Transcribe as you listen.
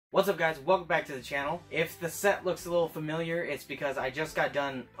What's up guys, welcome back to the channel. If the set looks a little familiar, it's because I just got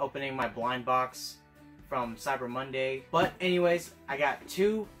done opening my blind box from Cyber Monday. But anyways, I got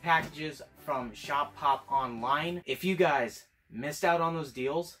 2 packages from ShopPopOnline. If you guys missed out on those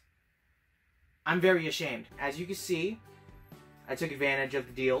deals, I'm very ashamed. As you can see, I took advantage of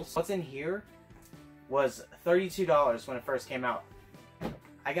the deals. What's in here was $32 when it first came out.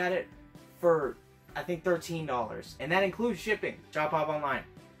 I got it for, I think, $13, and that includes shipping. ShopPopOnline.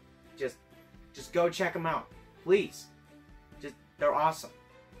 Just go check them out, please. They're awesome.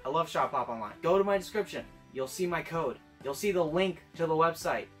 I love ShopPopOnline. Go to my description. You'll see my code. You'll see the link to the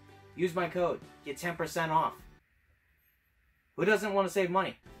website. Use my code. Get 10% off. Who doesn't want to save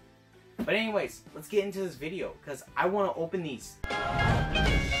money? But anyways, let's get into this video because I want to open these.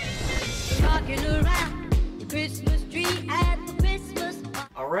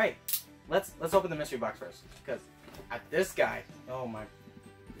 All right, let's open the mystery box first because this guy. Oh my.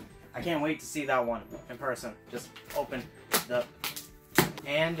 I can't wait to see that one in person. Just open the...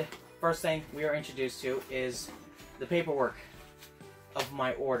 And first thing we are introduced to is the paperwork of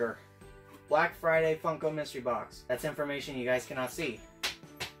my order. Black Friday Funko mystery box. That's information you guys cannot see.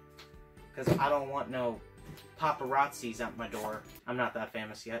 Because I don't want no paparazzis at my door. I'm not that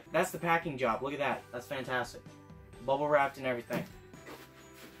famous yet. That's the packing job. Look at that. That's fantastic. Bubble wrapped and everything.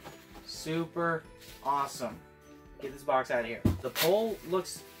 Super awesome. Get this box out of here. The pole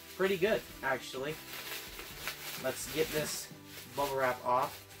looks pretty good, actually. Let's get this bubble wrap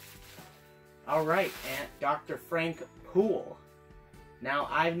off. Alright, and Dr. Frank Poole. Now,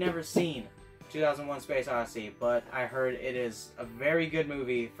 I've never seen 2001 Space Odyssey, but I heard it is a very good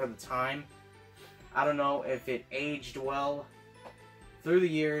movie for the time. I don't know if it aged well through the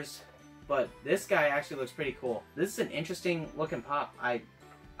years, but this guy actually looks pretty cool. This is an interesting looking pop.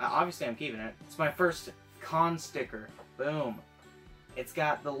 Obviously I'm keeping it. It's my first con sticker. Boom. It's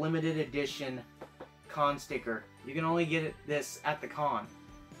got the limited edition con sticker. You can only get this at the con.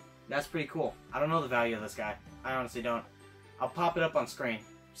 That's pretty cool. I don't know the value of this guy. I honestly don't. I'll pop it up on screen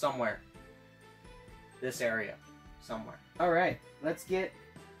somewhere. This area. Somewhere. Alright, let's get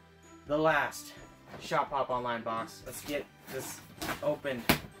the last ShopPopOnline box. Let's get this opened.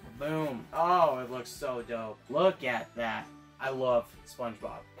 Boom. Oh, it looks so dope. Look at that. I love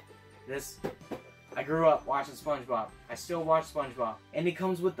SpongeBob. I grew up watching SpongeBob. I still watch SpongeBob. And it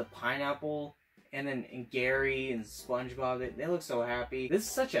comes with the pineapple, and Gary and SpongeBob. They look so happy. This is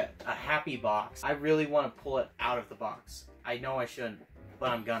such a happy box. I really want to pull it out of the box. I know I shouldn't, but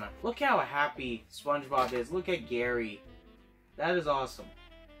I'm gonna. Look how happy SpongeBob is. Look at Gary. That is awesome.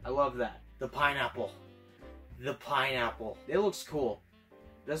 I love that. The pineapple. The pineapple. It looks cool.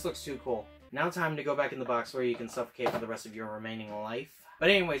 This looks too cool. Now time to go back in the box where you can suffocate for the rest of your remaining life. But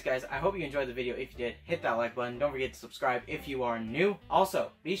anyways, guys, I hope you enjoyed the video. If you did, hit that like button. Don't forget to subscribe if you are new.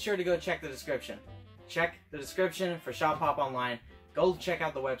 Also, be sure to go check the description. Check the description for ShopPopOnline. Go check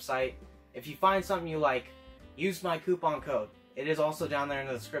out the website. If you find something you like, use my coupon code. It is also down there in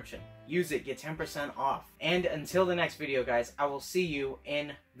the description. Use it, get 10% off. And until the next video, guys, I will see you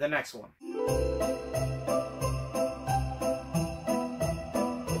in the next one.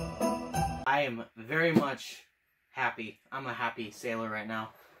 I am very much happy. I'm a happy sailor right now.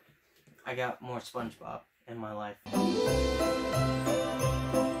 I got more SpongeBob in my life.